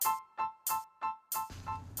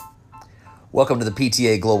Welcome to the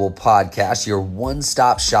PTA Global Podcast, your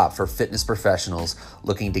one-stop shop for fitness professionals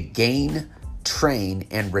looking to gain, train,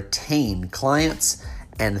 and retain clients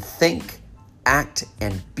and think, act,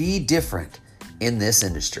 and be different in this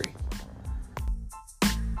industry.